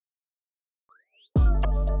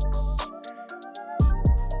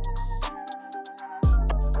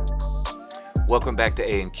Welcome back to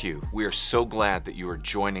A&Q. We are so glad that you are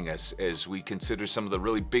joining us as we consider some of the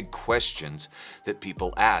really big questions that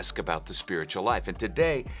people ask about the spiritual life. And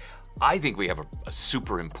today, I think we have a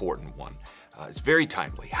super important one. It's very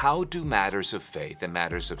timely. How do matters of faith and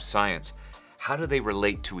matters of science, how do they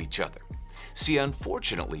relate to each other? See,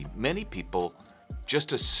 unfortunately, many people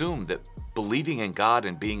just assume that believing in God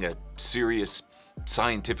and being a serious,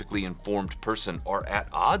 scientifically informed person are at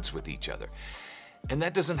odds with each other. And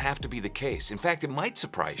that doesn't have to be the case. In fact, it might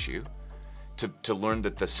surprise you to learn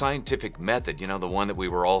that the scientific method, the one that we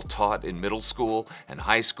were all taught in middle school and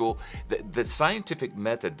high school, the scientific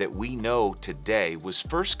method that we know today was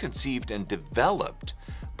first conceived and developed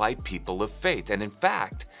by people of faith. And in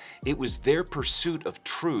fact, it was their pursuit of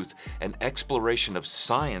truth and exploration of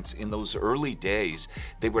science in those early days.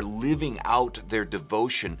 They were living out their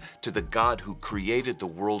devotion to the God who created the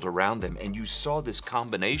world around them. And you saw this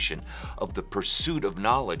combination of the pursuit of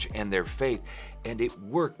knowledge and their faith, and it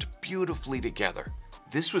worked beautifully together.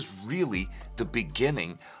 This was really the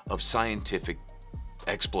beginning of scientific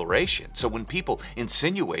exploration. So when people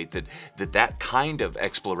insinuate that kind of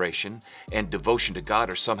exploration and devotion to God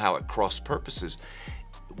are somehow at cross purposes,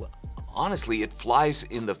 well, honestly, it flies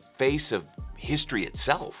in the face of history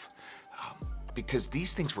itself, because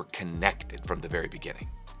these things were connected from the very beginning.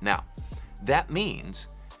 Now, that means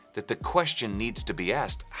that the question needs to be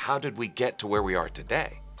asked, how did we get to where we are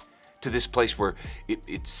today? To this place where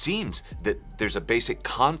it seems that there's a basic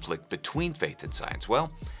conflict between faith and science?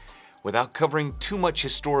 Well, without covering too much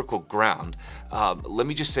historical ground, let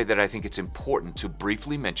me just say that I think it's important to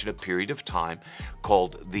briefly mention a period of time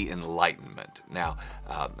called the Enlightenment. Now,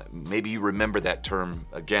 maybe you remember that term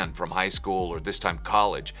again from high school or this time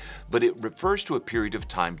college, but it refers to a period of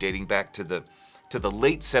time dating back to the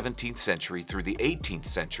late 17th century through the 18th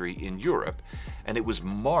century in Europe, and it was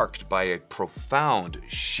marked by a profound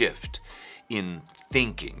shift in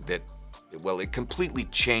thinking that, well, it completely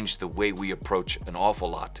changed the way we approach an awful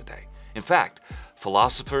lot today. In fact,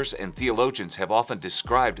 philosophers and theologians have often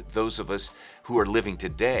described those of us who are living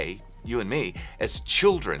today, you and me, as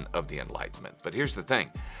children of the Enlightenment. But here's the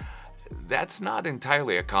thing, that's not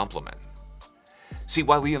entirely a compliment. See,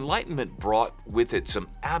 while the Enlightenment brought with it some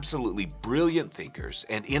absolutely brilliant thinkers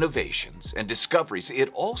and innovations and discoveries, it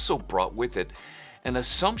also brought with it an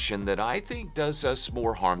assumption that I think does us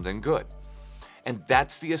more harm than good. And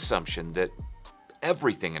that's the assumption that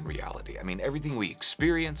everything in reality, everything we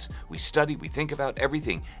experience, we study, we think about,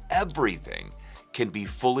 everything can be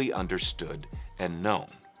fully understood and known.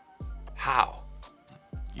 How?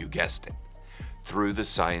 You guessed it, through the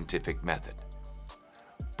scientific method.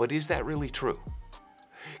 But is that really true?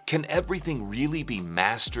 Can everything really be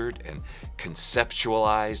mastered and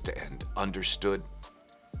conceptualized and understood?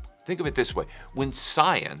 Think of it this way. When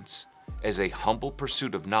science, as a humble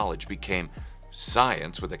pursuit of knowledge, became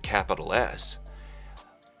science with a capital S,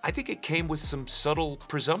 I think it came with some subtle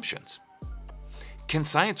presumptions. Can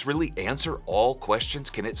science really answer all questions?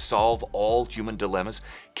 Can it solve all human dilemmas?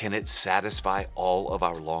 Can it satisfy all of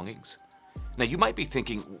our longings? Now, you might be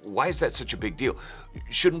thinking, why is that such a big deal?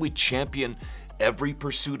 Shouldn't we champion every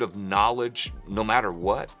pursuit of knowledge, no matter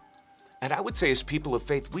what? And I would say, as people of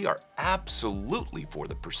faith, we are absolutely for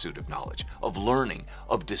the pursuit of knowledge, of learning,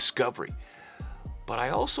 of discovery. But I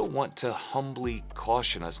also want to humbly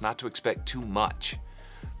caution us not to expect too much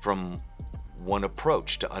from one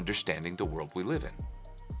approach to understanding the world we live in.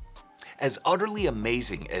 As utterly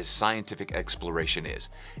amazing as scientific exploration is,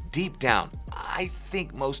 deep down, I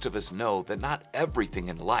think most of us know that not everything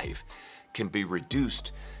in life can be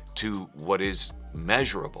reduced to what is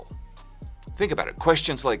measurable. Think about it.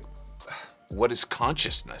 Questions like, what is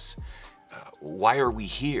consciousness? Why are we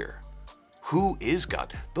here? Who is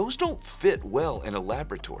God? Those don't fit well in a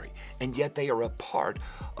laboratory, and yet they are a part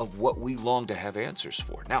of what we long to have answers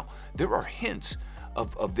for. Now, there are hints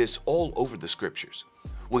of this all over the scriptures.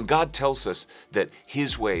 When God tells us that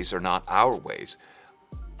His ways are not our ways,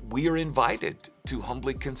 we are invited to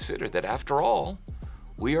humbly consider that, after all,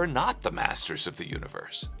 we are not the masters of the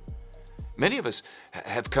universe. Many of us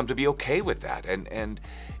have come to be okay with that, and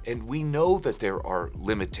we know that there are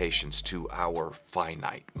limitations to our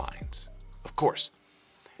finite minds. Of course,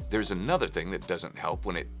 there's another thing that doesn't help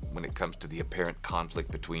when it comes to the apparent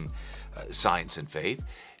conflict between science and faith,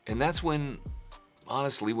 and that's when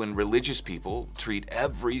religious people treat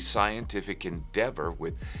every scientific endeavor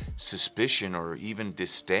with suspicion or even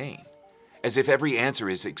disdain, as if every answer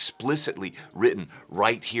is explicitly written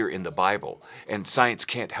right here in the Bible, and science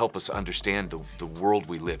can't help us understand the world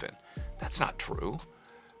we live in. That's not true.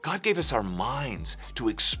 God gave us our minds to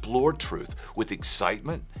explore truth with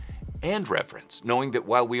excitement and reverence, knowing that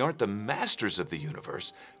while we aren't the masters of the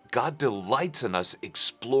universe, God delights in us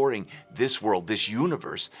exploring this world, this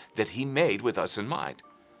universe that He made with us in mind.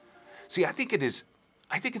 See, I think it's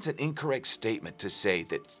an incorrect statement to say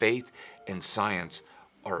that faith and science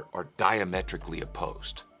are diametrically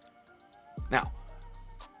opposed. Now,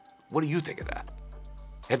 what do you think of that?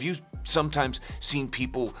 Have you sometimes seen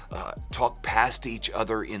people talk past each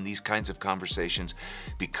other in these kinds of conversations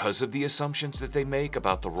because of the assumptions that they make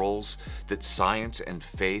about the roles that science and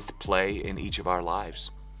faith play in each of our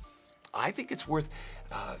lives? I think it's worth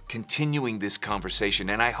continuing this conversation,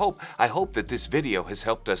 and I hope that this video has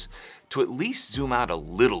helped us to at least zoom out a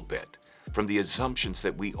little bit from the assumptions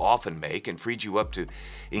that we often make and freed you up to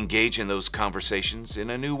engage in those conversations in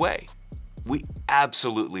a new way. We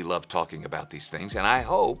absolutely love talking about these things, and I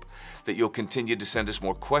hope that you'll continue to send us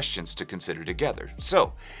more questions to consider together.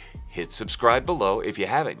 So, hit subscribe below if you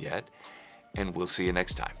haven't yet, and we'll see you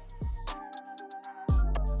next time.